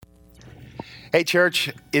Hey, church,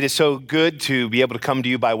 it is so good to be able to come to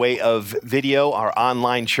you by way of video, our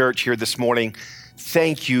online church here this morning.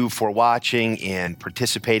 Thank you for watching and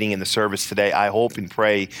participating in the service today. I hope and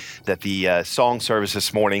pray that the song service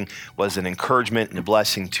this morning was an encouragement and a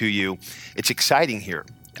blessing to you. It's exciting here.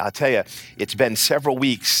 I'll tell you, it's been several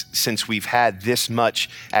weeks since we've had this much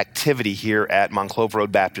activity here at Monclova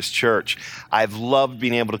Road Baptist Church. I've loved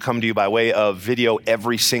being able to come to you by way of video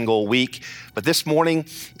every single week, but this morning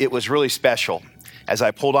it was really special. As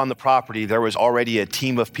I pulled on the property, there was already a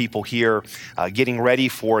team of people here getting ready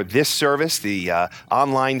for this service, the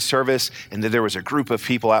online service, and then there was a group of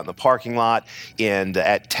people out in the parking lot. And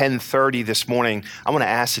at 10:30 this morning, I want to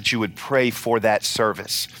ask that you would pray for that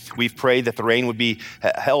service. We've prayed that the rain would be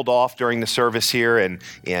held off during the service here, and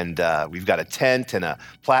we've got a tent and a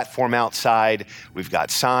platform outside. We've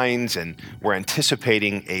got signs, and we're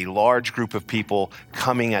anticipating a large group of people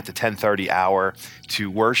coming at the 10:30 hour to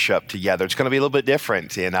worship together. It's going to be a little bit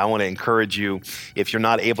different, and I want to encourage you, if you're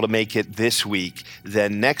not able to make it this week,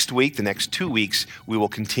 then next week, the next 2 weeks, we will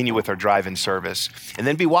continue with our drive-in service. And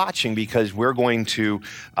then be watching, because we're going to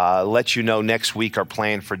let you know next week our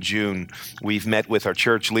plan for June. We've met with our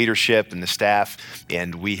church leadership and the staff,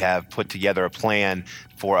 and we have put together a plan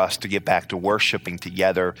for us to get back to worshiping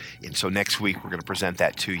together. And so next week, we're going to present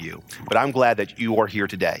that to you. But I'm glad that you are here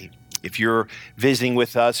today. If you're visiting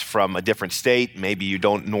with us from a different state, maybe you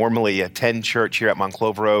don't normally attend church here at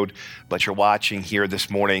Monclova Road, but you're watching here this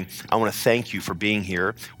morning, I want to thank you for being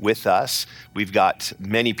here with us. We've got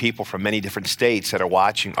many people from many different states that are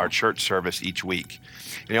watching our church service each week.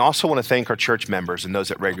 And I also want to thank our church members and those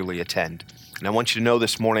that regularly attend. And I want you to know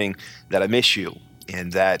this morning that I miss you,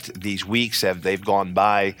 and that these weeks, they've gone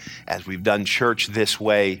by as we've done church this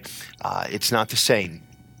way, it's not the same.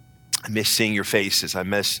 I miss seeing your faces. I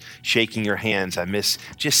miss shaking your hands. I miss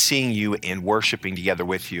just seeing you and worshiping together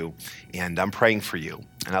with you. And I'm praying for you.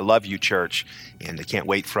 And I love you, church. And I can't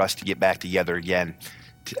wait for us to get back together again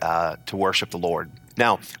to worship the Lord.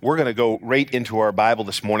 Now, we're going to go right into our Bible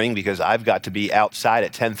this morning, because I've got to be outside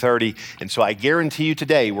at 10:30. And so I guarantee you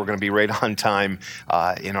today we're going to be right on time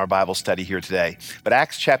in our Bible study here today. But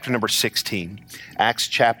Acts chapter number 16. Acts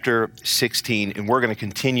chapter 16. And we're going to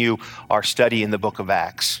continue our study in the book of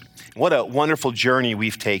Acts. What a wonderful journey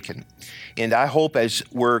we've taken. And I hope as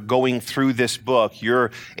we're going through this book,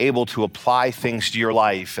 you're able to apply things to your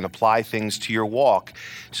life and apply things to your walk,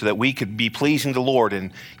 so that we could be pleasing to the Lord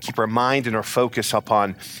and keep our mind and our focus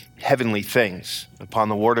upon heavenly things, upon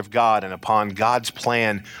the Word of God and upon God's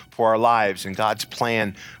plan for our lives and God's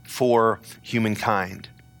plan for humankind.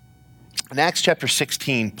 In Acts chapter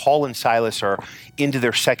 16, Paul and Silas are into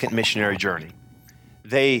their second missionary journey.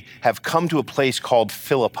 They have come to a place called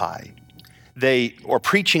Philippi. They are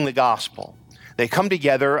preaching the gospel. They come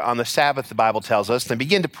together on the Sabbath, the Bible tells us, and they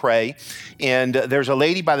begin to pray. And there's a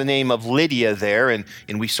lady by the name of Lydia there, and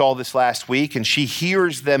we saw this last week, and she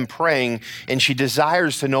hears them praying, and she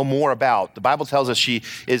desires to know more about. The Bible tells us she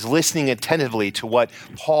is listening attentively to what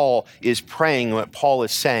Paul is praying, what Paul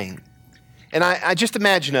is saying. And I just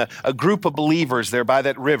imagine a group of believers there by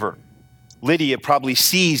that river. Lydia probably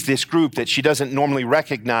sees this group that she doesn't normally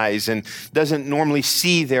recognize and doesn't normally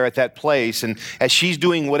see there at that place. And as she's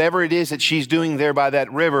doing whatever it is that she's doing there by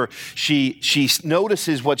that river, she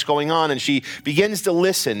notices what's going on, and she begins to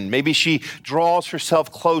listen. Maybe she draws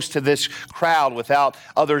herself close to this crowd without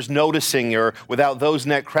others noticing, or without those in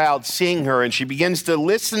that crowd seeing her. And she begins to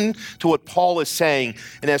listen to what Paul is saying.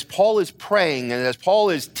 And as Paul is praying, and as Paul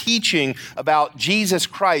is teaching about Jesus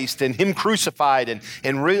Christ and Him crucified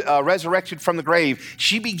and resurrected from the grave,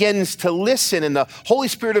 she begins to listen, and the Holy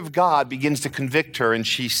Spirit of God begins to convict her, and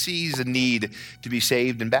she sees a need to be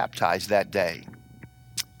saved and baptized that day.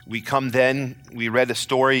 We read a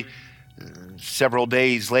story several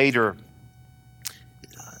days later.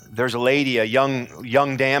 There's a lady, a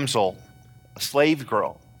young damsel, a slave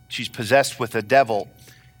girl. She's possessed with a devil,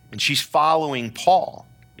 and she's following Paul.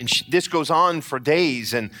 And this goes on for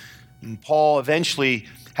days, and Paul eventually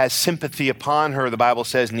has sympathy upon her, the Bible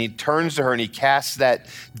says, and he turns to her and he casts that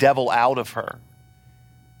devil out of her.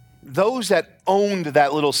 Those that owned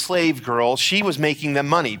that little slave girl, she was making them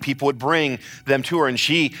money. People would bring them to her, and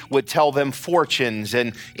she would tell them fortunes,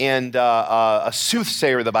 and a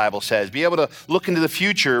soothsayer, the Bible says, be able to look into the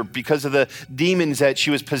future because of the demons that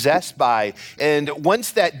she was possessed by. And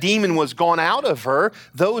once that demon was gone out of her,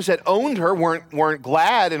 those that owned her weren't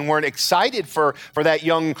glad and weren't excited for that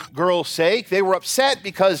young girl's sake. They were upset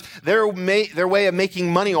because their way of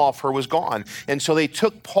making money off her was gone. And so they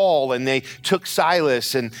took Paul and they took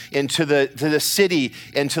Silas and to the city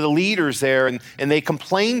and to the leaders there, and they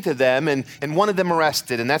complained to them, and one of them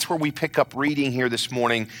arrested. And that's where we pick up reading here this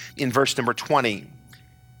morning in verse number 20.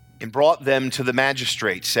 And brought them to the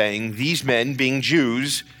magistrate, saying, "These men, being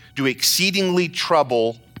Jews, do exceedingly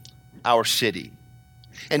trouble our city,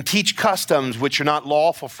 and teach customs which are not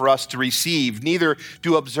lawful for us to receive, neither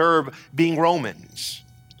do observe, being Romans."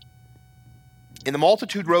 And the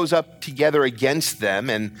multitude rose up together against them,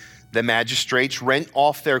 and the magistrates rent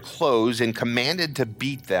off their clothes and commanded to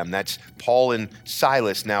beat them. That's Paul and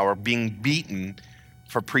Silas now are being beaten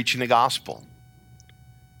for preaching the gospel.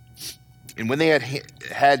 And when they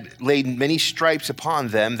had laid many stripes upon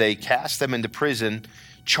them, they cast them into prison,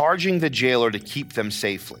 charging the jailer to keep them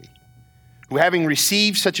safely, who, having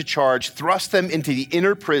received such a charge, thrust them into the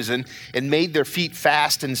inner prison and made their feet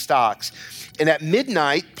fast in stocks. And at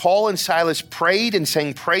midnight, Paul and Silas prayed and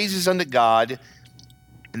sang praises unto God,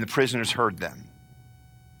 and the prisoners heard them.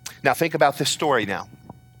 Now think about this story now.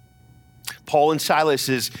 Paul and Silas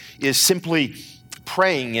is simply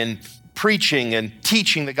praying and preaching and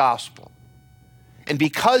teaching the gospel. And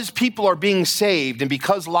because people are being saved and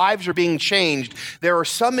because lives are being changed, there are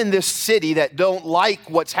some in this city that don't like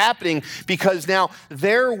what's happening, because now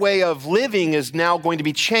their way of living is now going to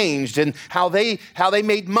be changed, and how they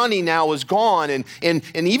made money now is gone. And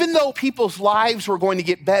even though people's lives were going to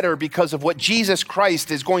get better because of what Jesus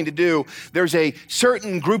Christ is going to do, there's a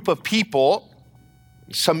certain group of people,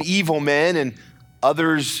 some evil men and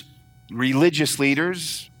others religious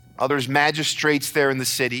leaders, others magistrates there in the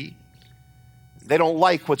city. They don't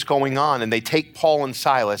like what's going on, and they take Paul and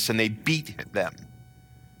Silas and they beat them.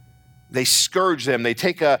 They scourge them. They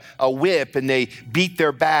take a whip and they beat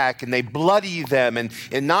their back and they bloody them. And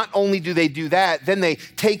not only do they do that, then they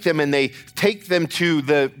take them and they take them to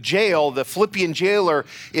the jail. The Philippian jailer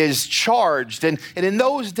is charged. And in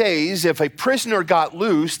those days, if a prisoner got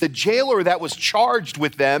loose, the jailer that was charged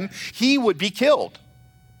with them, he would be killed.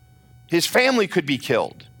 His family could be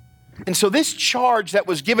killed. And so this charge that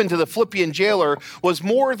was given to the Philippian jailer was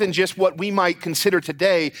more than just what we might consider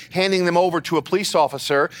today handing them over to a police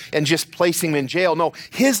officer and just placing them in jail. No,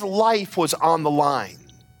 his life was on the line.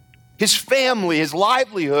 His family, his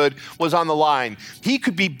livelihood was on the line. He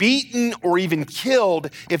could be beaten or even killed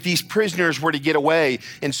if these prisoners were to get away.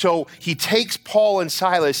 And so he takes Paul and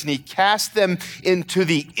Silas and he casts them into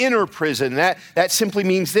the inner prison. That simply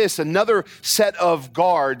means this: another set of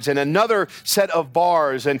guards and another set of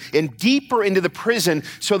bars and deeper into the prison,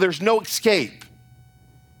 so there's no escape.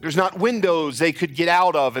 There's not windows they could get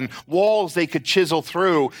out of and walls they could chisel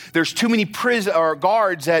through. There's too many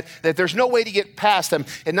guards that there's no way to get past them.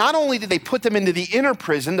 And not only did they put them into the inner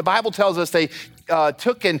prison, the Bible tells us they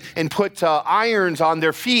took and put irons on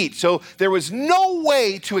their feet. So there was no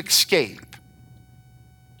way to escape.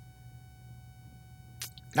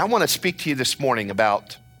 And I want to speak to you this morning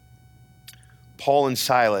about Paul and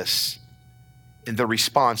Silas and their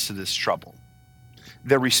response to this trouble.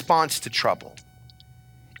 Their response to trouble.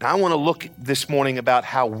 And I want to look this morning about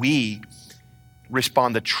how we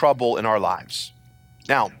respond to trouble in our lives.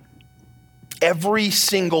 Now, every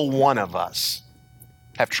single one of us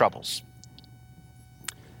have troubles.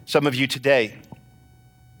 Some of you today,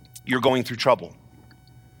 you're going through trouble.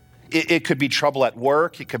 It could be trouble at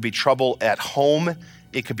work. It could be trouble at home.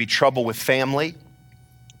 It could be trouble with family.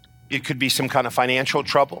 It could be some kind of financial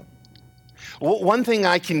trouble. One thing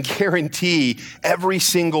I can guarantee every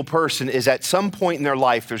single person is at some point in their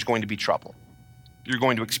life, there's going to be trouble. You're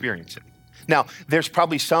going to experience it. Now, there's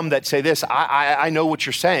probably some that say this: I know what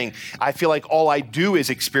you're saying. I feel like all I do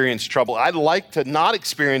is experience trouble. I'd like to not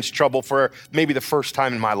experience trouble for maybe the first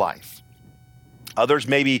time in my life. Others,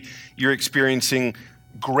 maybe you're experiencing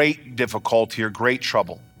great difficulty or great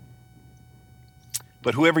trouble.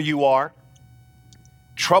 But whoever you are,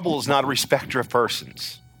 trouble is not a respecter of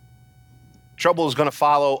persons. Trouble is going to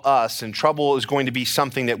follow us, and trouble is going to be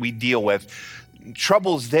something that we deal with.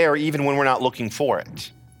 Trouble is there even when we're not looking for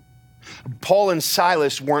it. Paul and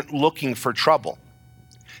Silas weren't looking for trouble.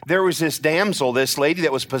 There was this damsel, this lady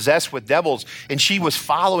that was possessed with devils, and she was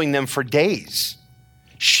following them for days.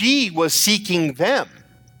 She was seeking them,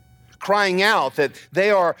 crying out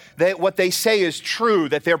that what they say is true,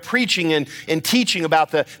 that they're preaching and teaching about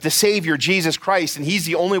the Savior, Jesus Christ, and he's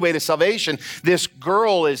the only way to salvation. This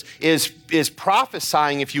girl is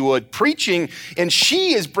prophesying, if you would, preaching, and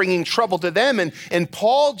she is bringing trouble to them. And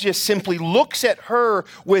Paul just simply looks at her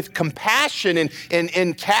with compassion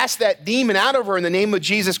and casts that demon out of her in the name of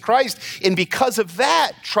Jesus Christ. And because of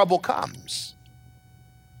that, trouble comes.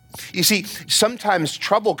 You see, sometimes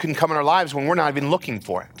trouble can come in our lives when we're not even looking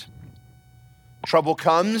for it. Trouble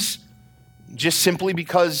comes just simply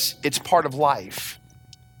because it's part of life.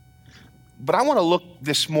 But I want to look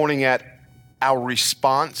this morning at our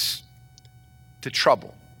response to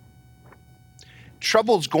trouble.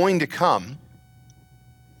 Trouble's going to come,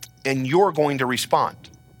 and you're going to respond.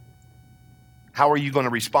 How are you going to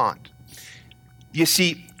respond? You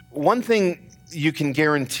see, one thing you can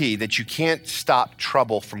guarantee that you can't stop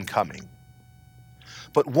trouble from coming.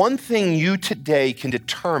 But one thing you today can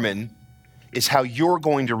determine is how you're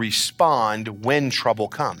going to respond when trouble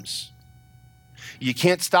comes. You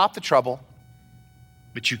can't stop the trouble,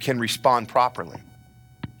 but you can respond properly.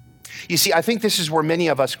 You see, I think this is where many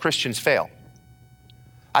of us Christians fail.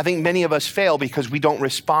 I think many of us fail because we don't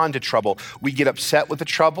respond to trouble. We get upset with the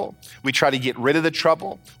trouble. We try to get rid of the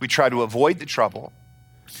trouble. We try to avoid the trouble.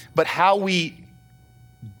 But how we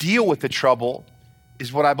deal with the trouble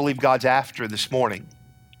is what I believe God's after this morning.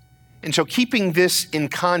 And so keeping this in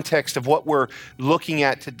context of what we're looking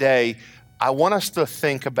at today, I want us to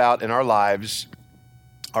think about in our lives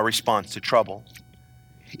our response to trouble.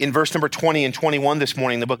 In verse number 20 and 21 this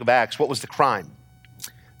morning in the book of Acts, what was the crime?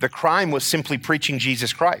 The crime was simply preaching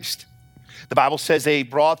Jesus Christ. The Bible says they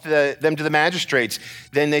brought them to the magistrates.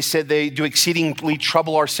 Then they said they do exceedingly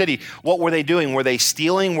trouble our city. What were they doing? Were they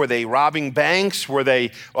stealing? Were they robbing banks? Were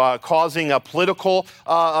they causing a political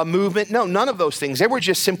movement? No, none of those things. They were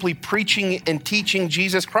just simply preaching and teaching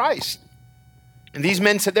Jesus Christ. And these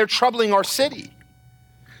men said, they're troubling our city.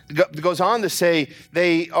 It goes on to say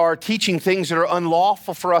they are teaching things that are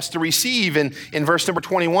unlawful for us to receive. And in verse number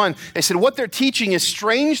 21, they said, what they're teaching is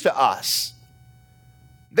strange to us.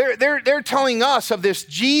 They're telling us of this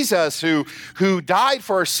Jesus who died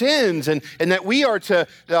for our sins and that we are to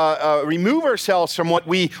remove ourselves from what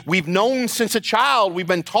we've known since a child. We've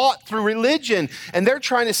been taught through religion. And they're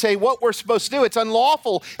trying to say what we're supposed to do. It's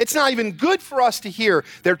unlawful. It's not even good for us to hear.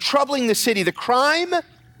 They're troubling the city. The crime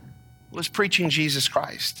was preaching Jesus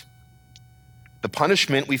Christ. The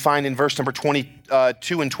punishment we find in verse number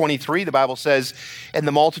 22 and 23, the Bible says, and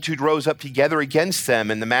the multitude rose up together against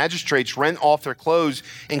them, and the magistrates rent off their clothes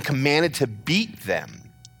and commanded to beat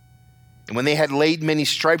them. And when they had laid many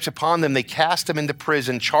stripes upon them, they cast them into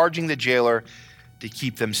prison, charging the jailer to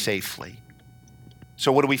keep them safely.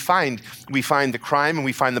 So what do we find? We find the crime and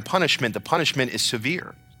we find the punishment. The punishment is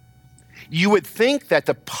severe. You would think that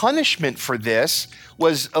the punishment for this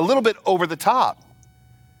was a little bit over the top.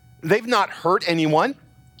 They've not hurt anyone.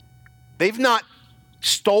 They've not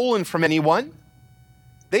stolen from anyone.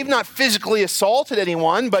 They've not physically assaulted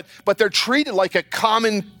anyone, but they're treated like a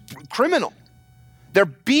common criminal. They're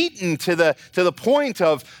beaten to the point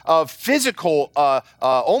of physical,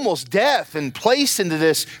 almost death, and placed into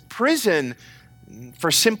this prison for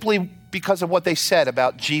simply because of what they said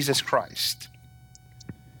about Jesus Christ.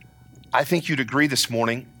 I think you'd agree this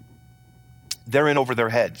morning, they're in over their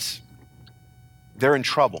heads. They're in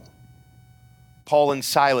trouble. Paul and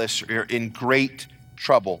Silas are in great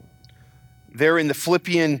trouble. They're in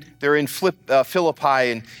Philippi, and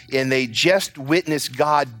they just witnessed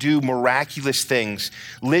God do miraculous things.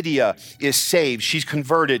 Lydia is saved. She's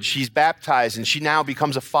converted. She's baptized, and she now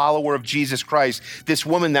becomes a follower of Jesus Christ. This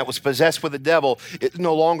woman that was possessed with the devil is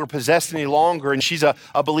no longer possessed any longer, and she's a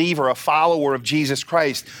believer, a follower of Jesus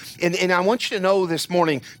Christ. And I want you to know this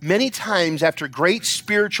morning, many times after great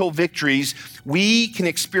spiritual victories, we can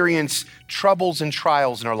experience troubles and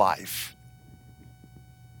trials in our life.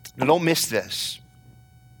 Now, don't miss this.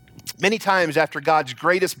 Many times after God's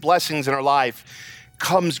greatest blessings in our life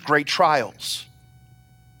comes great trials,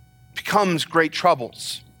 becomes great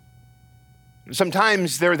troubles. And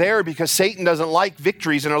sometimes they're there because Satan doesn't like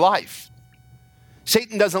victories in our life.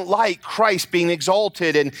 Satan doesn't like Christ being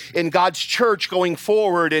exalted and God's church going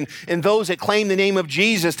forward and those that claim the name of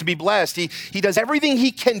Jesus to be blessed. He does everything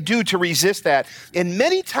he can do to resist that. And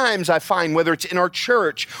many times I find, whether it's in our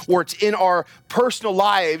church or it's in our personal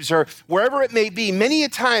lives or wherever it may be, many a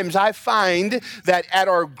times I find that at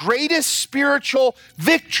our greatest spiritual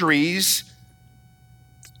victories,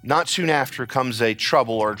 not soon after comes a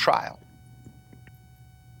trouble or a trial.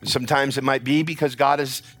 Sometimes it might be because God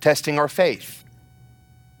is testing our faith.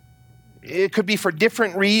 It could be for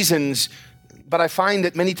different reasons, but I find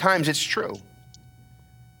that many times it's true.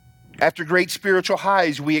 After great spiritual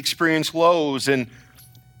highs, we experience lows and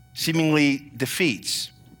seemingly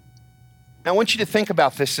defeats. Now, I want you to think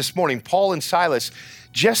about this morning. Paul and Silas,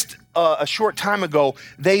 just a short time ago,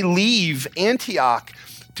 they leave Antioch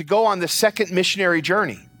to go on the second missionary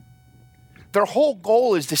journey. Their whole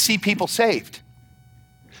goal is to see people saved.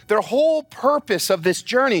 their whole purpose of this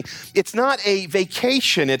journey, it's not a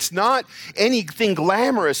vacation. It's not anything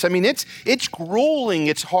glamorous. I mean, it's grueling.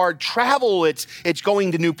 It's hard travel. It's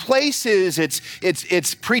going to new places.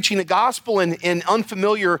 It's preaching the gospel in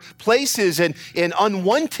unfamiliar places and in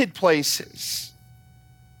unwanted places.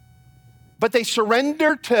 But they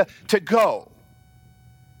surrender to go.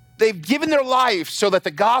 They've given their life so that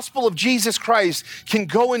the gospel of Jesus Christ can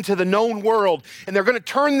go into the known world, and they're going to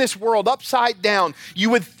turn this world upside down.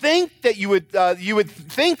 You would think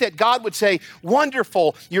that God would say,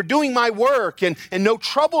 "Wonderful, you're doing my work, and no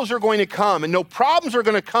troubles are going to come, and no problems are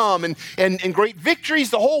going to come, and great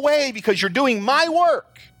victories the whole way because you're doing my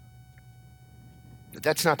work." But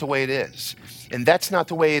that's not the way it is, and that's not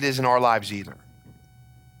the way it is in our lives either.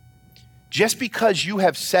 Just because you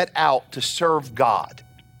have set out to serve God,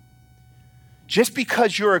 just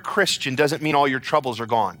because you're a Christian doesn't mean all your troubles are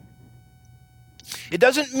gone. It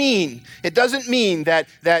doesn't mean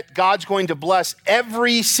that God's going to bless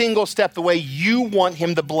every single step the way you want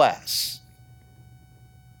him to bless.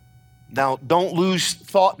 Now, don't lose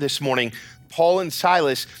thought this morning. Paul and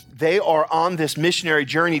Silas, they are on this missionary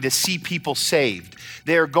journey to see people saved.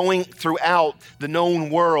 They are going throughout the known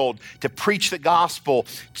world to preach the gospel,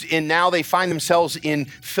 and now they find themselves in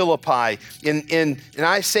Philippi. And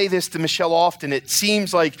I say this to Michelle often, it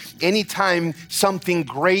seems like anytime something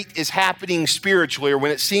great is happening spiritually, or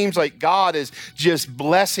when it seems like God is just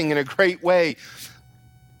blessing in a great way,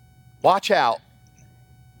 watch out.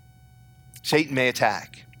 Satan may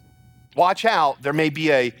attack. Watch out, there may be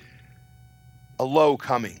a low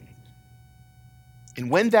coming. And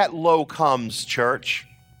when that low comes, church,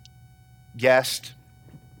 guest,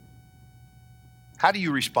 how do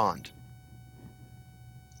you respond?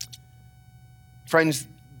 Friends,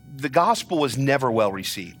 the gospel was never well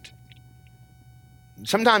received.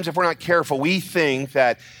 Sometimes if we're not careful, we think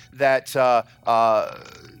that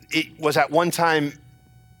it was at one time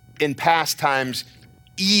in past times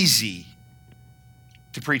easy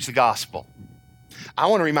to preach the gospel. I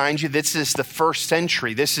want to remind you, this is the first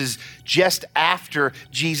century. This is just after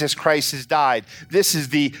Jesus Christ has died. This is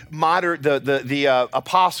the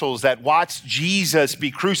apostles that watched Jesus be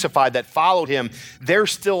crucified, that followed him. They're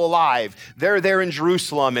still alive. They're there in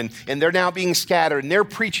Jerusalem, and they're now being scattered, and they're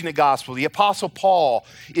preaching the gospel. The apostle Paul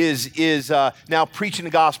is now preaching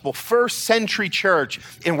the gospel. First century church.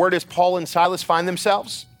 And where does Paul and Silas find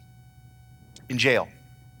themselves? In jail.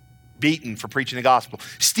 Beaten for preaching the gospel.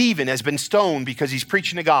 Stephen has been stoned because he's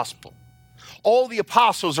preaching the gospel. All the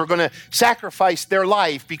apostles are going to sacrifice their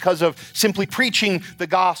life because of simply preaching the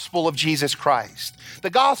gospel of Jesus Christ. The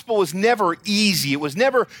gospel was never easy. It was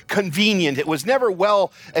never convenient. It was never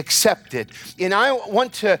well accepted. And I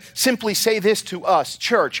want to simply say this to us,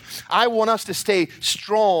 church. I want us to stay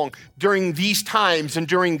strong during these times and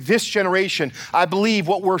during this generation. I believe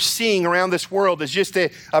what we're seeing around this world is just a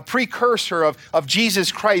precursor of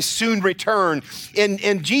Jesus Christ's soon return.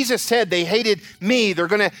 And Jesus said, they hated me, they're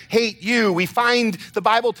going to hate you. We find, the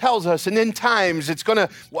Bible tells us, and in times it's going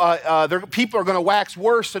to, people are going to wax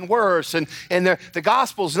worse and worse, and the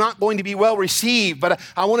gospel is not going to be well received. But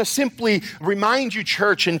I want to simply remind you,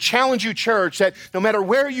 church, and challenge you, church, that no matter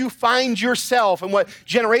where you find yourself and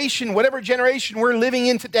whatever generation we're living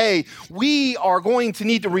in today, we are going to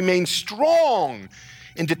need to remain strong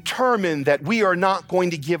and determined that we are not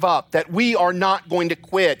going to give up, that we are not going to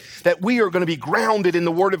quit, that we are going to be grounded in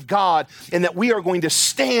the Word of God, and that we are going to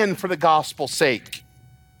stand for the gospel's sake.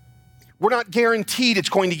 We're not guaranteed it's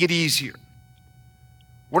going to get easier.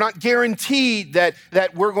 We're not guaranteed that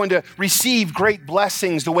we're going to receive great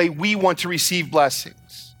blessings the way we want to receive blessings.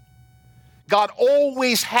 God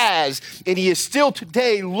always has, and he is still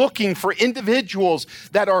today looking for individuals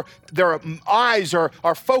that their eyes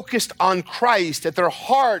are focused on Christ, that their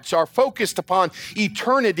hearts are focused upon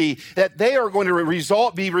eternity, that they are going to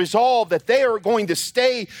be resolved, that they are going to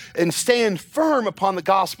stay and stand firm upon the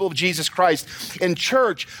gospel of Jesus Christ. And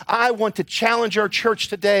church, I want to challenge our church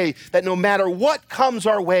today that no matter what comes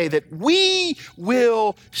our way, that we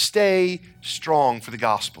will stay strong for the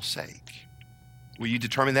gospel's sake. Will you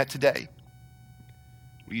determine that today?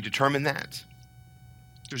 Will you determine that?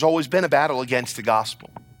 There's always been a battle against the gospel.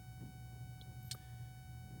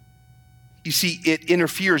 You see, it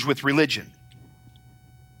interferes with religion.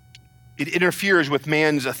 It interferes with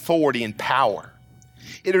man's authority and power.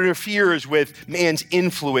 It interferes with man's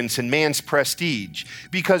influence and man's prestige.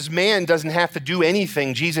 Because man doesn't have to do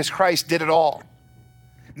anything. Jesus Christ did it all.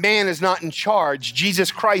 Man is not in charge.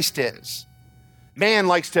 Jesus Christ is. Man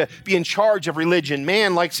likes to be in charge of religion.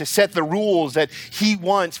 Man likes to set the rules that he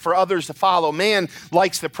wants for others to follow. Man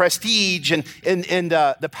likes the prestige and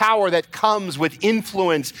the power that comes with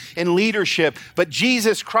influence and leadership. But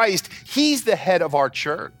Jesus Christ, he's the head of our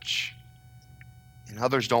church. And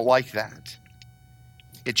others don't like that.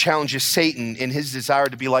 It challenges Satan in his desire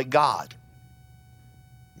to be like God.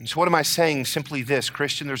 And so what am I saying? Simply this,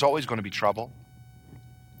 Christian, there's always going to be trouble.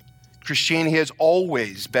 Christianity has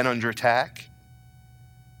always been under attack.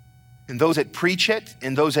 And those that preach it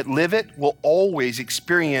and those that live it will always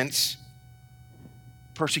experience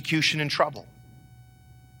persecution and trouble.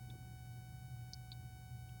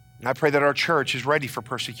 And I pray that our church is ready for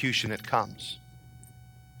persecution that comes.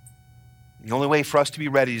 The only way for us to be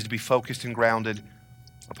ready is to be focused and grounded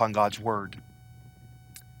upon God's word.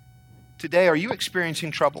 Today, are you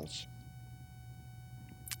experiencing troubles?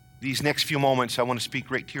 These next few moments, I want to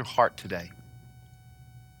speak right to your heart today.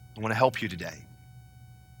 I want to help you today.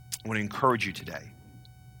 I want to encourage you today.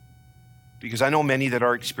 Because I know many that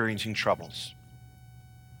are experiencing troubles.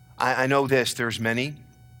 I know this, there's many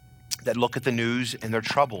that look at the news and they're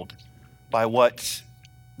troubled by what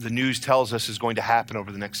the news tells us is going to happen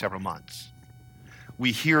over the next several months.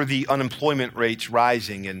 We hear the unemployment rates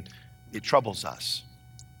rising and it troubles us.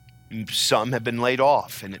 Some have been laid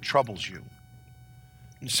off and it troubles you.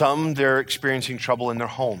 Some, they're experiencing trouble in their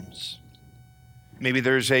homes. Maybe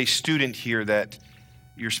there's a student here that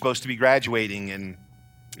you're supposed to be graduating and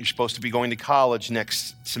you're supposed to be going to college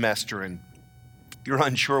next semester and you're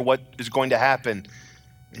unsure what is going to happen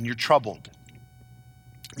and you're troubled.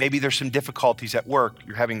 Maybe there's some difficulties at work.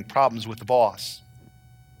 You're having problems with the boss.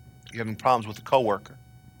 You're having problems with a coworker.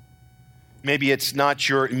 Maybe it's not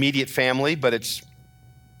your immediate family, but it's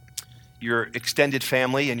your extended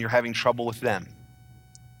family and you're having trouble with them.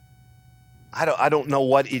 I don't know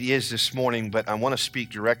what it is this morning, but I want to speak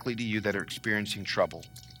directly to you that are experiencing trouble.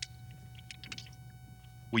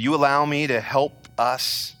 Will you allow me to help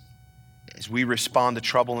us as we respond to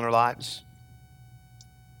trouble in our lives?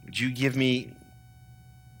 Would you give me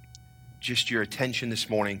just your attention this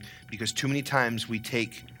morning? Because too many times we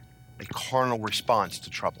take a carnal response to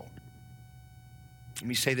trouble. Let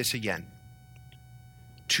me say this again.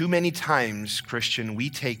 Too many times, Christian, we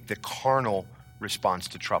take the carnal response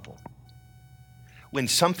to trouble. When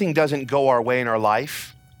something doesn't go our way in our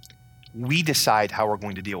life, we decide how we're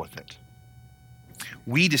going to deal with it.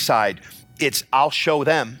 We decide I'll show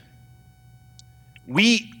them.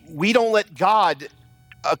 We don't let God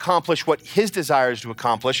accomplish what his desires to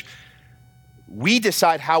accomplish. We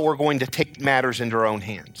decide how we're going to take matters into our own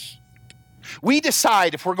hands. We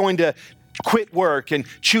decide if we're going to quit work and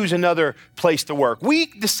choose another place to work. We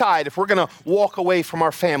decide if we're going to walk away from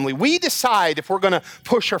our family. We decide if we're going to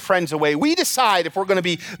push our friends away. We decide if we're going to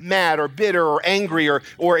be mad or bitter or angry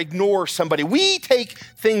or ignore somebody. We take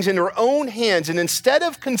things in our own hands, and instead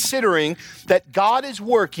of considering that God is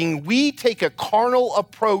working, we take a carnal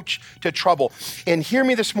approach to trouble. And hear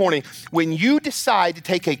me this morning, when you decide to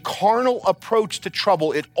take a carnal approach to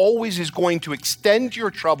trouble, it always is going to extend your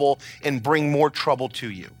trouble and bring more trouble to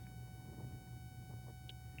you.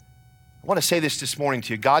 I want to say this morning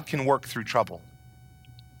to you. God can work through trouble.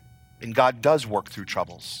 And God does work through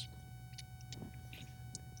troubles.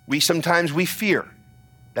 Sometimes we fear.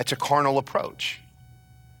 That's a carnal approach.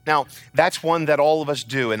 Now, that's one that all of us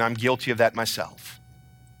do, and I'm guilty of that myself.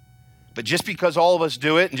 But just because all of us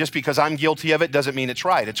do it, and just because I'm guilty of it, doesn't mean it's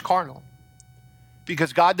right. It's carnal.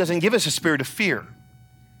 Because God doesn't give us a spirit of fear.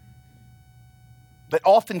 But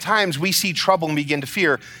oftentimes we see trouble and begin to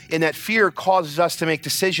fear, and that fear causes us to make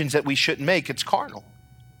decisions that we shouldn't make. It's carnal.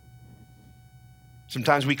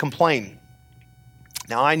 Sometimes we complain.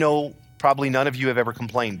 Now, I know probably none of you have ever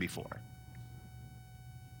complained before.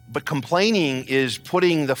 But complaining is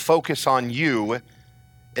putting the focus on you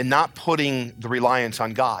and not putting the reliance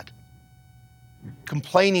on God.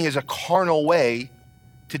 Complaining is a carnal way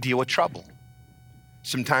to deal with trouble.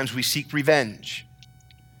 Sometimes we seek revenge.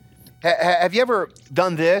 Have you ever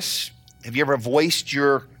done this? Have you ever voiced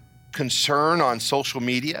your concern on social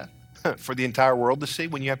media for the entire world to see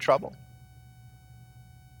when you have trouble?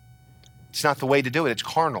 It's not the way to do it. It's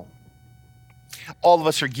carnal. All of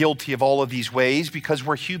us are guilty of all of these ways because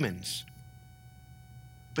we're humans.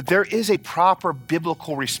 But there is a proper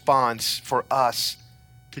biblical response for us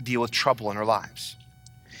to deal with trouble in our lives.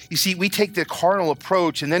 You see, we take the carnal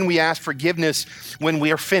approach and then we ask forgiveness when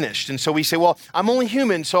we are finished. And so we say, well, I'm only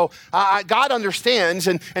human, so God understands.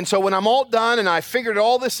 And so when I'm all done and I figured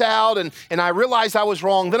all this out and I realized I was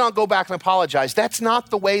wrong, then I'll go back and apologize. That's not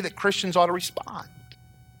the way that Christians ought to respond.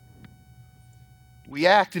 We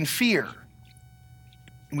act in fear.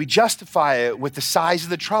 And we justify it with the size of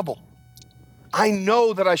the trouble. I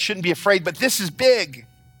know that I shouldn't be afraid, but this is big.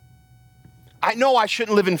 I know I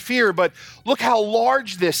shouldn't live in fear, but look how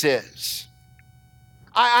large this is.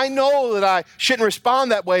 I know that I shouldn't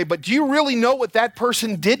respond that way, but do you really know what that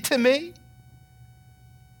person did to me?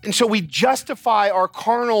 And so we justify our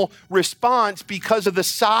carnal response because of the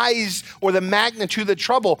size or the magnitude of the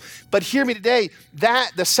trouble. But hear me today,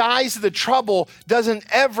 that the size of the trouble doesn't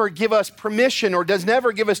ever give us permission or doesn't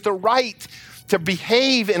ever give us the right to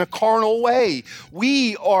behave in a carnal way.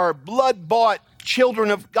 We are blood-bought children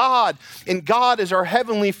of God, and God is our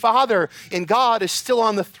heavenly Father, and God is still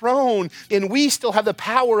on the throne, and we still have the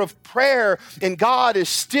power of prayer, and God is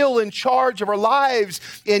still in charge of our lives.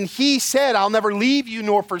 And he said, I'll never leave you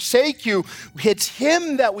nor forsake you. It's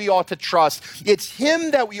him that we ought to trust. It's him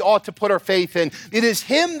that we ought to put our faith in. It is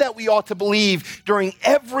him that we ought to believe during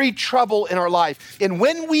every trouble in our life. And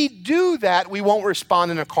when we do that, we won't respond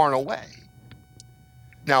in a carnal way.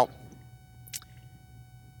 Now,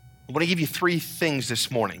 I want to give you 3 things this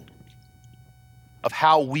morning of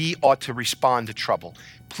how we ought to respond to trouble.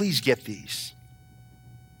 Please get these.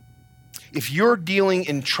 If you're dealing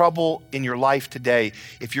in trouble in your life today,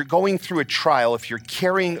 if you're going through a trial, if you're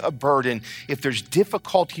carrying a burden, if there's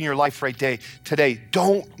difficulty in your life today,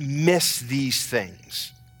 don't miss these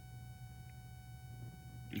things.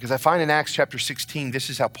 Because I find in Acts chapter 16, this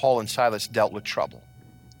is how Paul and Silas dealt with trouble.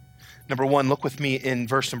 Number 1, look with me in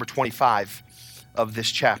verse number 25. Of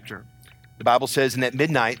this chapter. The Bible says, and at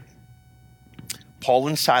midnight, Paul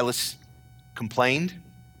and Silas complained,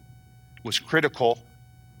 was critical,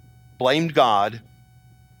 blamed God,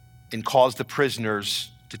 and caused the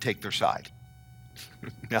prisoners to take their side.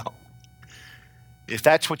 No. If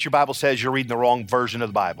that's what your Bible says, you're reading the wrong version of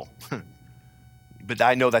the Bible. But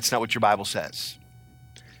I know that's not what your Bible says.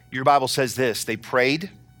 Your Bible says this, they prayed,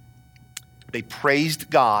 they praised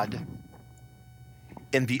God,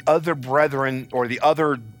 and the other brethren or the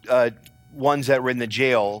other ones that were in the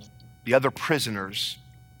jail, the other prisoners,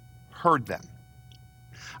 heard them.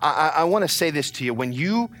 I want to say this to you. When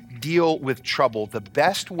you deal with trouble, the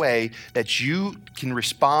best way that you can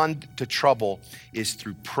respond to trouble is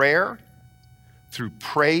through prayer, through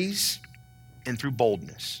praise, and through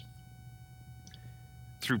boldness.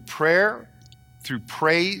 Through prayer, through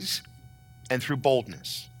praise, and through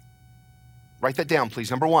boldness. Write that down,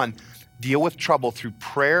 please. Number 1, deal with trouble through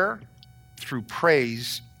prayer, through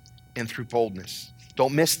praise, and through boldness.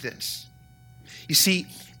 Don't miss this. You see,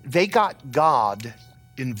 they got God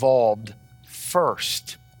involved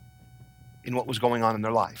first in what was going on in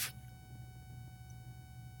their life.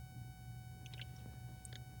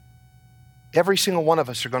 Every single one of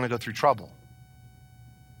us are going to go through trouble.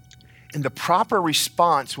 And the proper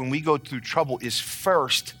response when we go through trouble is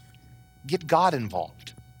first, get God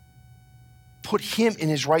involved. Put him in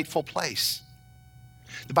his rightful place.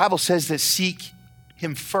 The Bible says that seek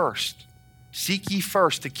him first. Seek ye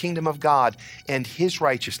first the kingdom of God and his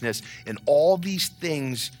righteousness, and all these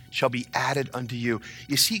things shall be added unto you.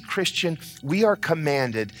 You see, Christian, we are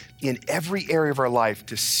commanded in every area of our life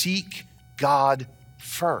to seek God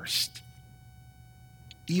first,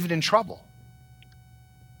 even in trouble.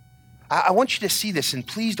 I want you to see this, and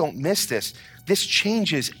please don't miss this. This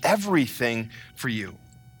changes everything for you.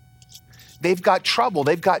 They've got trouble.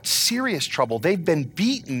 They've got serious trouble. They've been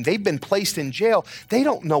beaten. They've been placed in jail. They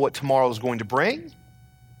don't know what tomorrow is going to bring.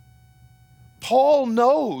 Paul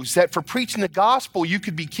knows that for preaching the gospel, you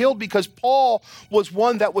could be killed because Paul was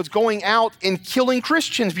one that was going out and killing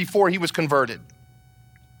Christians before he was converted.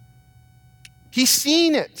 He's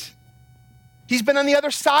seen it. He's been on the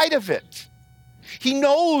other side of it. He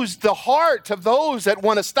knows the heart of those that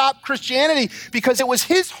want to stop Christianity because it was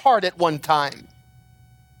his heart at one time.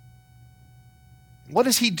 What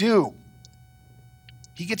does he do?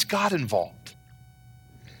 He gets God involved.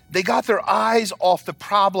 They got their eyes off the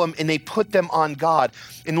problem and they put them on God.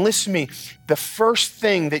 And listen to me, the first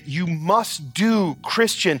thing that you must do,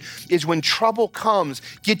 Christian, is when trouble comes,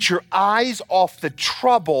 get your eyes off the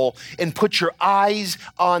trouble and put your eyes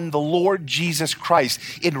on the Lord Jesus Christ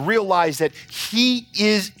and realize that he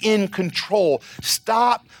is in control.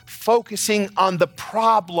 Stop focusing on the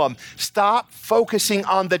problem. Stop focusing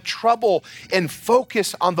on the trouble and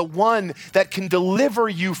focus on the one that can deliver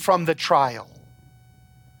you from the trial.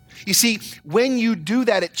 You see, when you do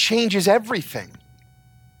that, it changes everything.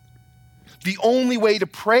 The only way to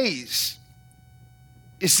praise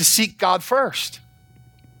is to seek God first.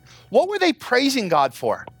 What were they praising God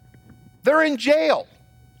for? They're in jail.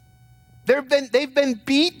 They've been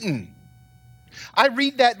beaten. I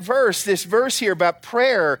read this verse here about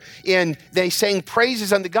prayer, and they sang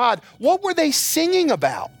praises unto God. What were they singing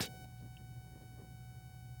about?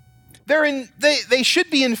 They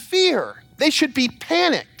should be in fear. They should be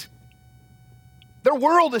panicked. Their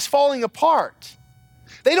world is falling apart.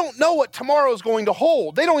 They don't know what tomorrow is going to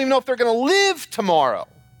hold. They don't even know if they're going to live tomorrow.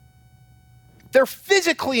 They're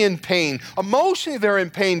physically in pain. Emotionally, they're in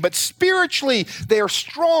pain. But spiritually, they are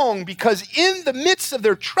strong because in the midst of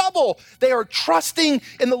their trouble, they are trusting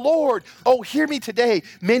in the Lord. Oh, hear me today.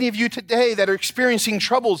 Many of you today that are experiencing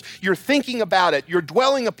troubles, you're thinking about it. You're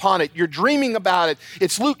dwelling upon it. You're dreaming about it.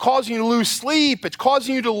 It's causing you to lose sleep. It's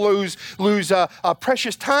causing you to lose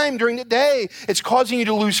precious time during the day. It's causing you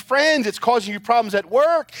to lose friends. It's causing you problems at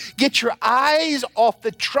work. Get your eyes off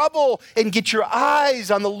the trouble and get your eyes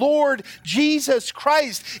on the Lord Jesus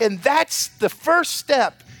Christ. And that's the first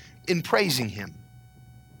step in praising him.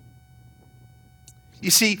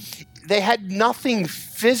 You see, they had nothing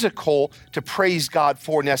physical to praise God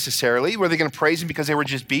for necessarily. Were they going to praise him because they were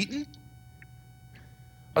just beaten?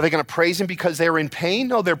 Are they going to praise him because they were in pain?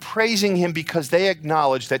 No, they're praising him because they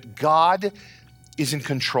acknowledge that God is in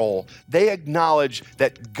control. They acknowledge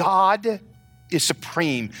that God is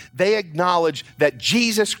supreme. They acknowledge that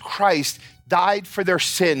Jesus Christ died for their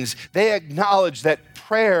sins. They acknowledge that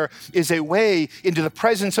prayer is a way into the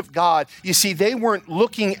presence of God. You see, they weren't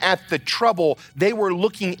looking at the trouble. They were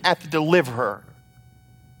looking at the deliverer.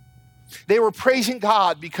 They were praising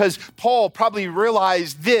God because Paul probably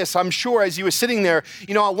realized this, I'm sure, as he was sitting there.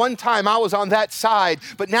 You know, at one time I was on that side,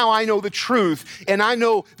 but now I know the truth, and I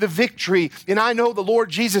know the victory, and I know the Lord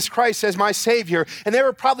Jesus Christ as my Savior. And they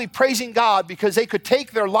were probably praising God because they could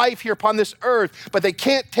take their life here upon this earth, but they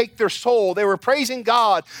can't take their soul. They were praising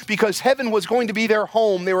God because heaven was going to be their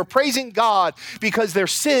home. They were praising God because their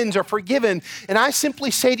sins are forgiven. And I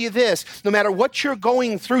simply say to you this, no matter what you're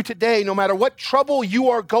going through today, no matter what trouble you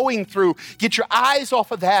are going through, get your eyes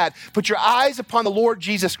off of that. Put your eyes upon the Lord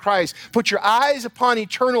Jesus Christ. Put your eyes upon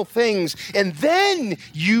eternal things, and then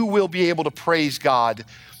you will be able to praise God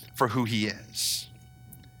for who he is.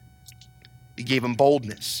 He gave him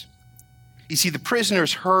boldness. You see, the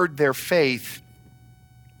prisoners heard their faith,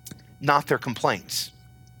 not their complaints.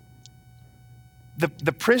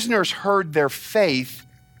 The prisoners heard their faith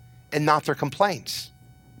and not their complaints.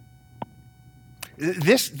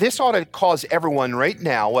 This ought to cause everyone right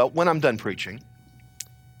now, well, when I'm done preaching,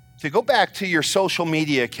 to go back to your social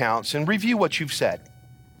media accounts and review what you've said.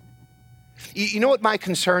 You know what my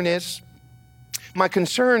concern is? My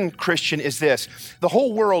concern, Christian, is this. The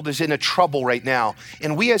whole world is in a trouble right now,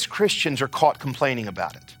 and we as Christians are caught complaining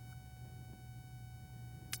about it.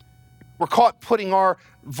 We're caught putting our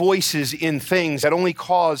voices in things that only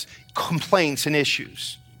cause complaints and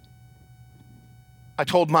issues. I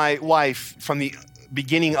told my wife from the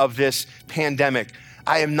beginning of this pandemic,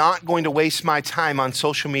 I am not going to waste my time on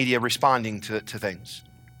social media responding to things.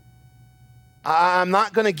 I'm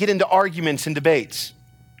not going to get into arguments and debates.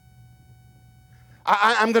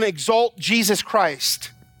 I'm going to exalt Jesus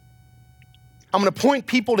Christ. I'm going to point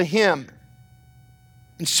people to him.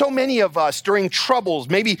 And so many of us during troubles,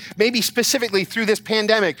 maybe specifically through this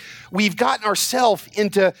pandemic, we've gotten ourselves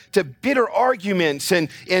into bitter arguments and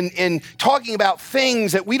talking about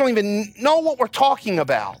things that we don't even know what we're talking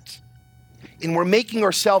about. And we're making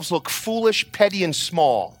ourselves look foolish, petty, and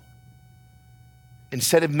small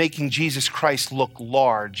instead of making Jesus Christ look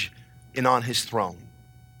large and on his throne.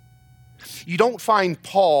 You don't find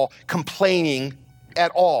Paul complaining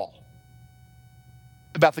at all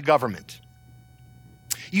about the government.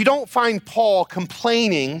 You don't find Paul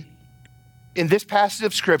complaining in this passage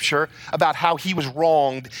of Scripture about how he was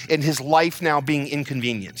wronged and his life now being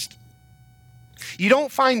inconvenienced. You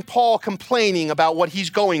don't find Paul complaining about what he's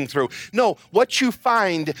going through. No, what you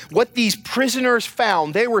find, what these prisoners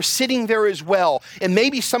found, they were sitting there as well. And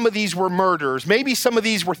maybe some of these were murderers. Maybe some of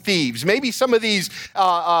these were thieves. Maybe some of these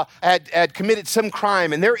had committed some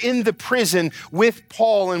crime. And they're in the prison with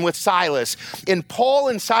Paul and with Silas. And Paul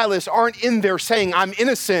and Silas aren't in there saying, I'm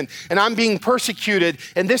innocent and I'm being persecuted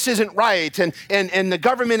and this isn't right and the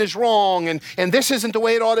government is wrong and this isn't the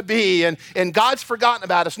way it ought to be and God's forgotten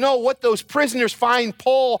about us. No, what those prisoners find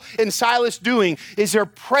Paul and Silas doing is they're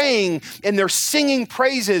praying and they're singing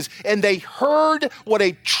praises, and they heard what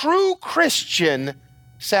a true Christian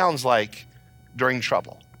sounds like during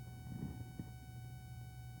trouble.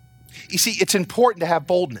 You see, it's important to have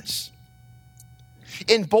boldness.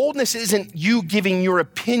 And boldness isn't you giving your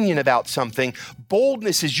opinion about something.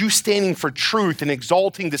 Boldness is you standing for truth and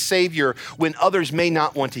exalting the Savior when others may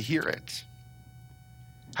not want to hear it.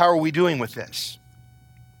 How are we doing with this?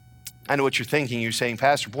 I know what you're thinking. You're saying,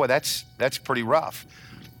 Pastor, boy, that's pretty rough.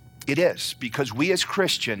 It is, because we as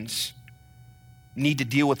Christians need to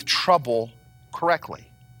deal with trouble correctly.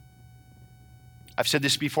 I've said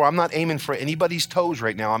this before. I'm not aiming for anybody's toes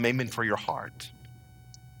right now. I'm aiming for your heart.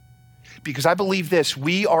 Because I believe this,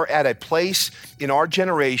 we are at a place in our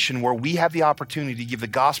generation where we have the opportunity to give the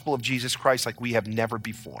gospel of Jesus Christ like we have never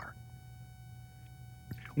before.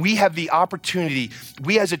 We have the opportunity,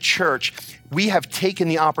 we as a church, we have taken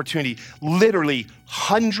the opportunity, literally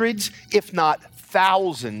hundreds, if not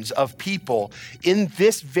thousands of people in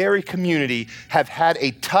this very community have had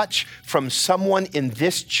a touch from someone in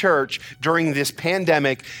this church during this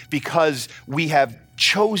pandemic because we have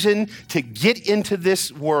chosen to get into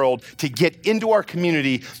this world, to get into our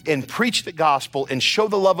community and preach the gospel and show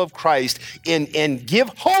the love of Christ and give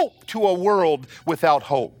hope to a world without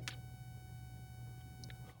hope.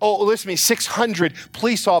 Oh, listen to me, 600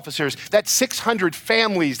 police officers, that's 600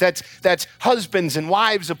 families, that's husbands and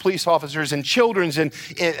wives of police officers and children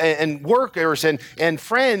and workers and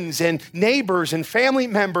friends and neighbors and family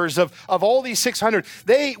members of all these 600.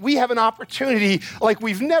 We have an opportunity like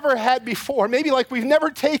we've never had before, maybe like we've never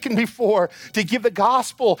taken before, to give the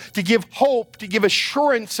gospel, to give hope, to give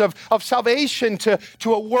assurance of salvation to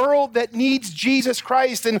a world that needs Jesus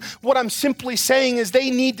Christ. And what I'm simply saying is they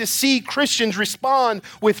need to see Christians respond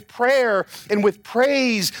with prayer and with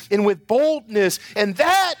praise and with boldness. And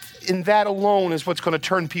that alone is what's going to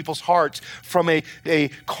turn people's hearts from a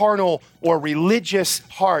carnal or religious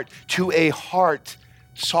heart to a heart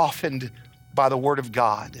softened by the word of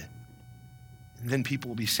God. And then people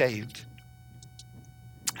will be saved.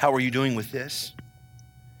 How are you doing with this?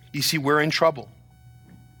 You see, we're in trouble.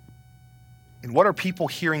 And what are people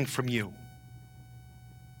hearing from you?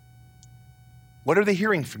 What are they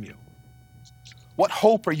hearing from you? What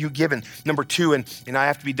hope are you given? Number two, and I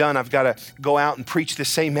have to be done. I've got to go out and preach the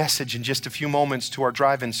same message in just a few moments to our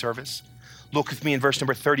drive-in service. Look with me in verse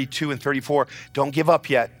number 32 and 34. Don't give up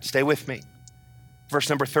yet. Stay with me. Verse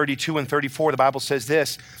number 32 and 34, the Bible says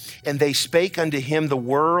this, and they spake unto him the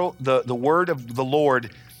word of the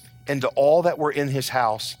Lord and to all that were in his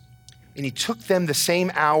house. And he took them the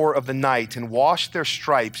same hour of the night and washed their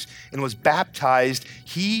stripes and was baptized,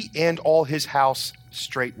 he and all his house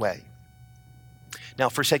straightway. Now,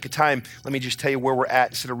 for sake of time, let me just tell you where we're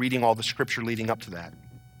at instead of reading all the scripture leading up to that.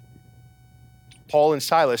 Paul and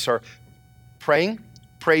Silas are praying,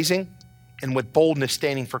 praising, and with boldness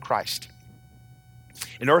standing for Christ.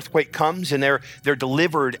 An earthquake comes and they're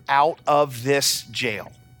delivered out of this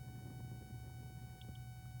jail.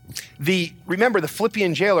 Remember the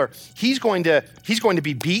Philippian jailer, he's going to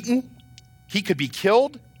be beaten. He could be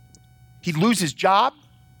killed. He'd lose his job.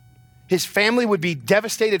 His family would be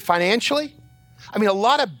devastated financially. I mean, a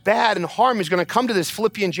lot of bad and harm is going to come to this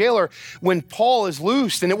Philippian jailer when Paul is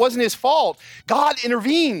loosed, and it wasn't his fault. God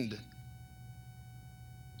intervened.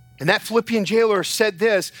 And that Philippian jailer said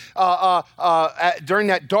this during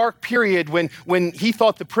that dark period when he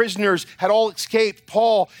thought the prisoners had all escaped.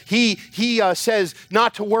 Paul, he says,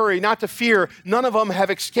 not to worry, not to fear. None of them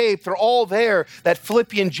have escaped. They're all there. That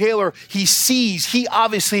Philippian jailer, he sees. He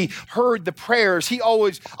obviously heard the prayers. He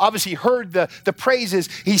always obviously heard the praises.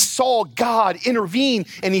 He saw God intervene,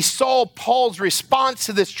 and he saw Paul's response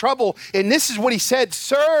to this trouble. And this is what he said,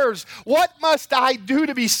 sirs, what must I do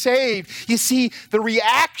to be saved? You see, the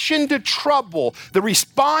reaction to trouble, the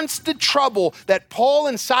response to trouble that Paul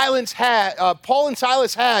and Silas had,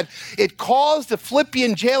 it caused the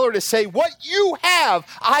Philippian jailer to say, what you have,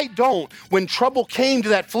 I don't. When trouble came to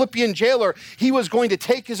that Philippian jailer, he was going to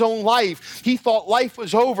take his own life. He thought life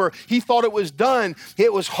was over. He thought it was done.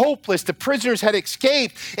 It was hopeless. The prisoners had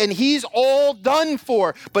escaped, and he's all done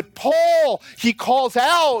for. But Paul, he calls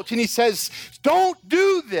out and he says, don't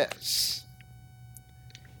do this.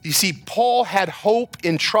 You see, Paul had hope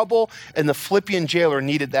in trouble, and the Philippian jailer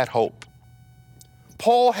needed that hope.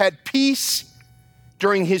 Paul had peace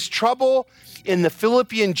during his trouble, and the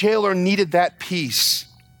Philippian jailer needed that peace.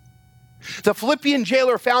 The Philippian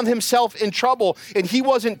jailer found himself in trouble, and he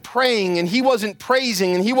wasn't praying, and he wasn't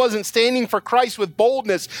praising, and he wasn't standing for Christ with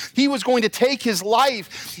boldness. He was going to take his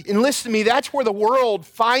life. And listen to me, that's where the world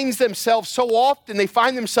finds themselves so often. They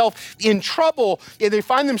find themselves in trouble, and they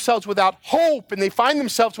find themselves without hope, and they find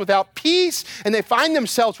themselves without peace, and they find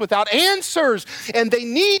themselves without answers. And they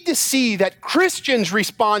need to see that Christians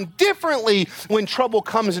respond differently when trouble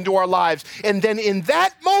comes into our lives. And then in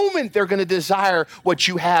that moment, they're going to desire what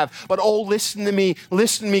you have. But listen to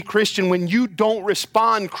me, Christian, when you don't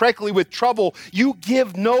respond correctly with trouble, you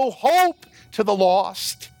give no hope to the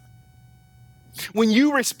lost. When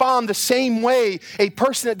you respond the same way a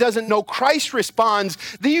person that doesn't know Christ responds,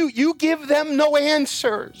 you give them no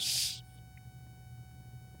answers.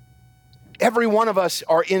 Every one of us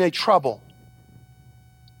are in a trouble.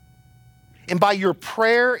 And by your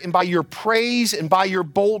prayer and by your praise and by your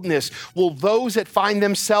boldness, will those that find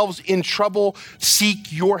themselves in trouble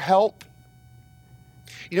seek your help?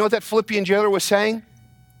 You know what that Philippian jailer was saying?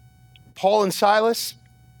 Paul and Silas,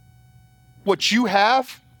 what you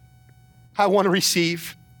have, I want to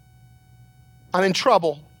receive. I'm in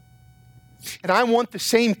trouble. And I want the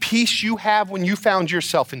same peace you have when you found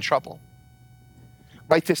yourself in trouble.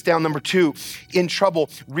 Write this down, number 2. In trouble,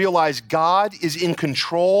 realize God is in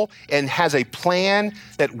control and has a plan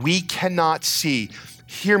that we cannot see.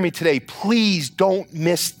 Hear me today. Please don't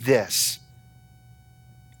miss this.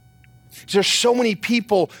 There's so many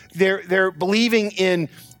people, they're believing in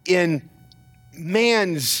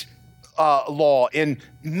man's law, in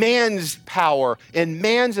man's power, in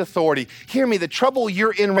man's authority. Hear me, the trouble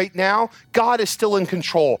you're in right now, God is still in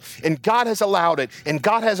control, and God has allowed it, and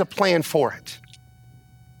God has a plan for it.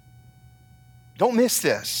 Don't miss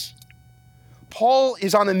this. Paul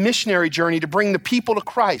is on a missionary journey to bring the people to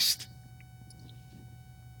Christ.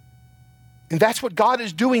 And that's what God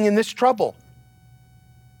is doing in this trouble.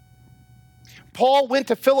 Paul went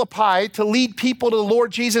to Philippi to lead people to the Lord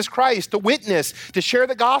Jesus Christ, to witness, to share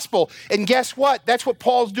the gospel. And guess what? That's what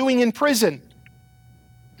Paul's doing in prison.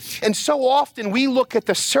 And so often we look at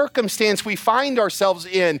the circumstance we find ourselves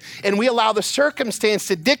in, and we allow the circumstance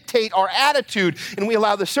to dictate our attitude, and we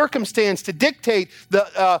allow the circumstance to dictate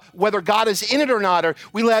whether God is in it or not, or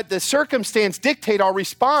we let the circumstance dictate our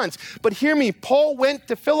response. But hear me, Paul went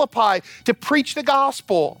to Philippi to preach the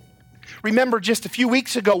gospel. Remember just a few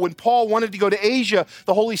weeks ago when Paul wanted to go to Asia,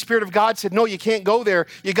 the Holy Spirit of God said, no, you can't go there.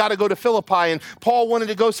 You got to go to Philippi. And Paul wanted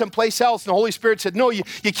to go someplace else. And the Holy Spirit said, no, you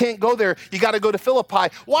can't go there. You got to go to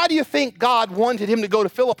Philippi. Why do you think God wanted him to go to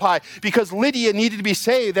Philippi? Because Lydia needed to be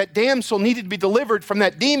saved. That damsel needed to be delivered from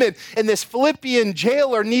that demon. And this Philippian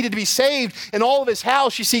jailer needed to be saved in all of his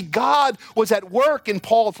house. You see, God was at work in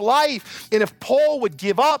Paul's life. And if Paul would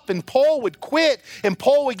give up and Paul would quit and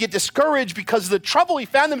Paul would get discouraged because of the trouble he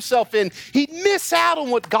found himself in, he'd miss out on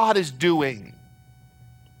what God is doing.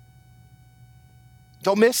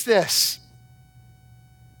 Don't miss this.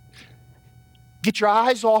 Get your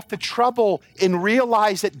eyes off the trouble and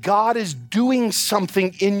realize that God is doing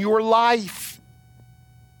something in your life.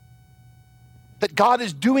 That God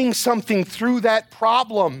is doing something through that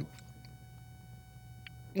problem.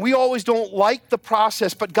 We always don't like the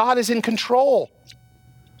process, but God is in control.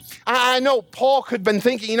 I know Paul could have been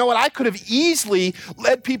thinking, you know what, I could have easily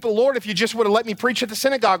led people, Lord, if you just would have let me preach at the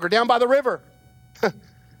synagogue or down by the river.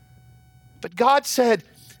 But God said,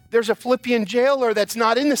 there's a Philippian jailer that's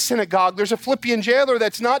not in the synagogue. There's a Philippian jailer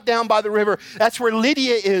that's not down by the river. That's where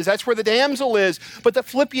Lydia is. That's where the damsel is. But the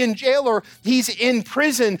Philippian jailer, he's in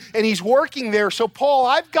prison and he's working there. So Paul,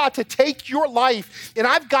 I've got to take your life and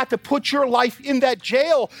I've got to put your life in that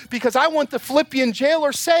jail because I want the Philippian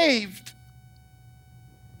jailer saved.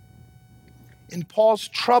 And Paul's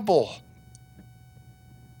trouble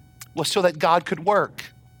was so that God could work.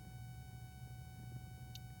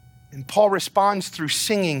 And Paul responds through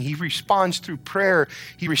singing. He responds through prayer.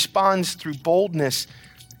 He responds through boldness.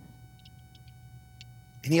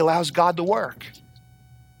 And he allows God to work.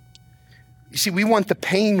 You see, we want the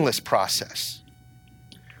painless process.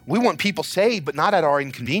 We want people saved, but not at our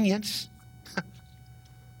inconvenience.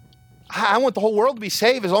 I want the whole world to be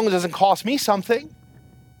saved as long as it doesn't cost me something.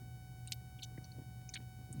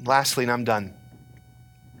 Lastly, and I'm done.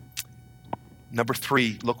 Number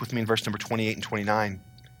 3, look with me in verse number 28 and 29.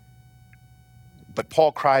 But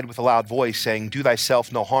Paul cried with a loud voice, saying, do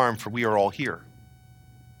thyself no harm, for we are all here.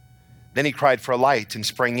 Then he cried for a light and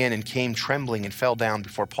sprang in and came trembling and fell down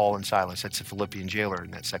before Paul and Silas. That's the Philippian jailer in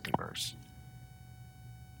that second verse.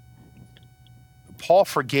 Paul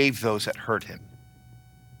forgave those that hurt him.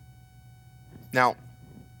 Now,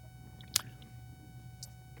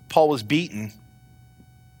 Paul was beaten.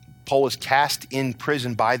 Paul was cast in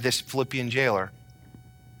prison by this Philippian jailer.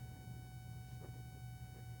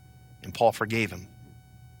 And Paul forgave him.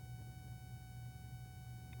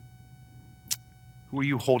 Who are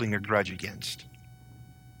you holding a grudge against?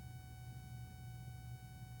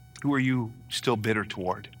 Who are you still bitter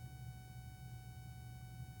toward?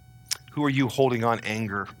 Who are you holding on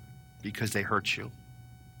anger because they hurt you?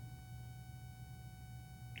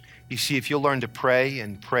 You see, if you'll learn to pray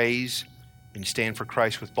and praise and stand for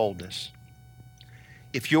Christ with boldness,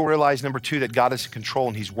 if you'll realize, number 2, that God is in control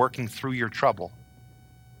and he's working through your trouble,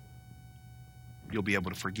 you'll be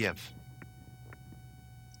able to forgive.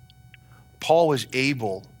 Paul was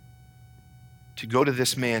able to go to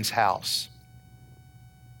this man's house.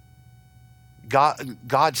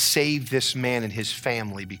 God saved this man and his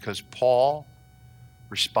family because Paul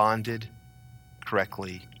responded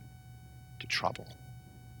correctly to trouble.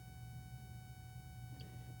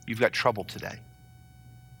 You've got trouble today.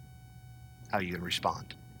 How are you going to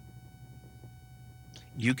respond?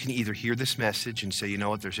 you can either hear this message and say, you know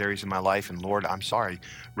what, there's areas in my life, and Lord, I'm sorry,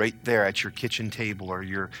 right there at your kitchen table, or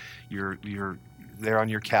you're there on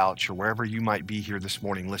your couch, or wherever you might be here this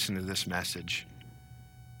morning, listen to this message.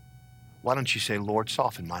 Why don't you say, Lord,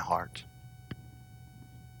 soften my heart.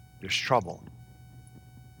 There's trouble.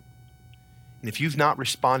 And if you've not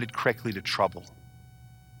responded correctly to trouble,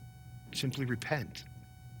 simply repent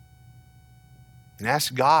and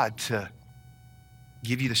ask God to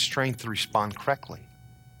give you the strength to respond correctly.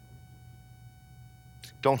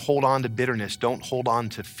 Don't hold on to bitterness. Don't hold on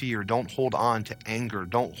to fear. Don't hold on to anger.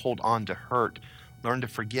 Don't hold on to hurt. Learn to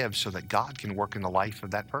forgive so that God can work in the life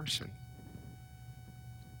of that person.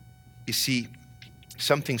 You see,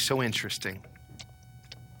 something so interesting.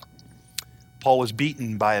 Paul was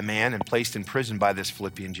beaten by a man and placed in prison by this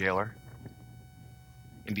Philippian jailer.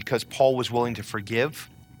 And because Paul was willing to forgive,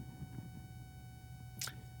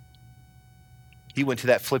 he went to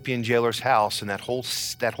that Philippian jailer's house, and that whole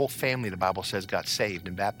family, the Bible says, got saved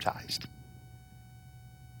and baptized.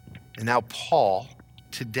 And now Paul,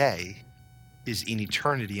 today, is in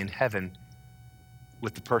eternity in heaven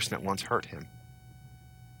with the person that once hurt him.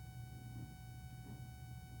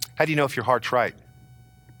 How do you know if your heart's right?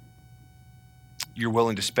 You're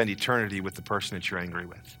willing to spend eternity with the person that you're angry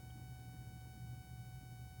with.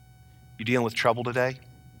 You dealing with trouble today?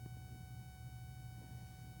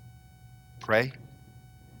 Pray,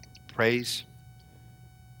 praise,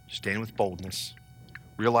 stand with boldness,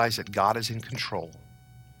 realize that God is in control,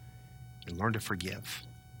 and learn to forgive.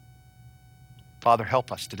 Father,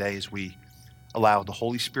 help us today as we allow the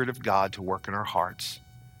Holy Spirit of God to work in our hearts.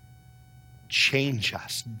 Change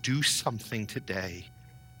us. Do something today.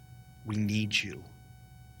 We need you.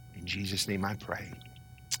 In Jesus' name I pray.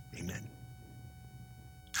 Amen.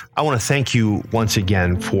 I want to thank you once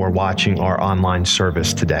again for watching our online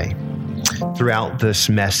service today. Throughout this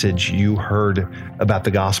message, you heard about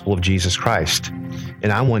the gospel of Jesus Christ,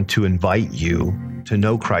 and I want to invite you to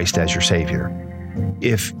know Christ as your Savior.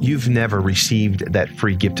 If you've never received that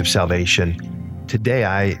free gift of salvation, today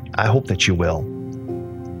I hope that you will.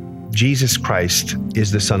 Jesus Christ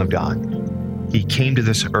is the Son of God. He came to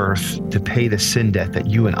this earth to pay the sin debt that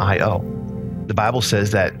you and I owe. The Bible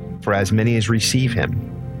says that for as many as receive him,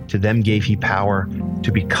 to them gave he power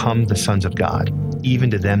to become the sons of God,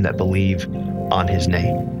 even to them that believe on his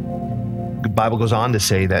name. The Bible goes on to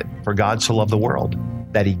say that for God so loved the world,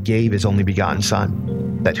 that he gave his only begotten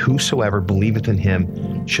Son, that whosoever believeth in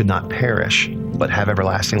him should not perish, but have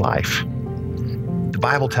everlasting life. The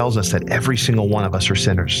Bible tells us that every single one of us are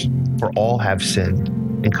sinners, for all have sinned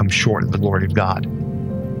and come short of the glory of God.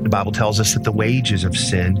 The Bible tells us that the wages of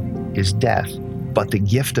sin is death, but the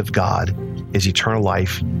gift of God is eternal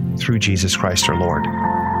life through Jesus Christ our Lord.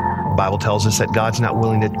 The Bible tells us that God's not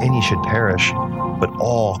willing that any should perish, but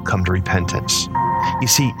all come to repentance. You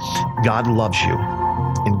see, God loves you,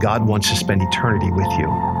 and God wants to spend eternity with you.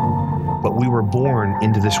 But we were born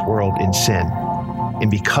into this world in sin,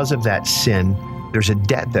 and because of that sin, there's a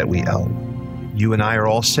debt that we owe. You and I are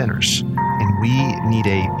all sinners, and we need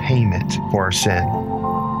a payment for our sin.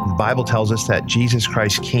 The Bible tells us that Jesus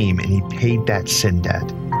Christ came and he paid that sin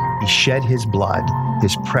debt. He shed his blood,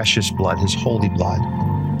 his precious blood, his holy blood,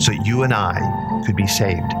 so you and I could be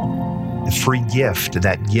saved. The free gift,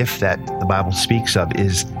 that gift that the Bible speaks of,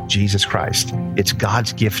 is Jesus Christ. It's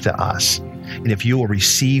God's gift to us. And if you will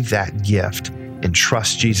receive that gift and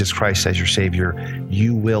trust Jesus Christ as your Savior,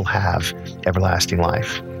 you will have everlasting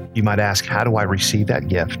life. You might ask, how do I receive that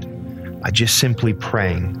gift? By just simply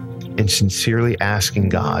praying and sincerely asking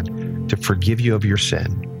God to forgive you of your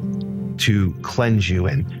sin, to cleanse you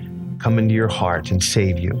and come into your heart and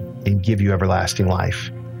save you and give you everlasting life.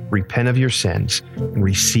 Repent of your sins and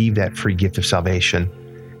receive that free gift of salvation.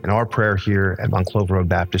 And our prayer here at Mount Clover Road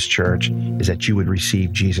Baptist Church is that you would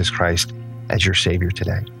receive Jesus Christ as your Savior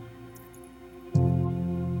today.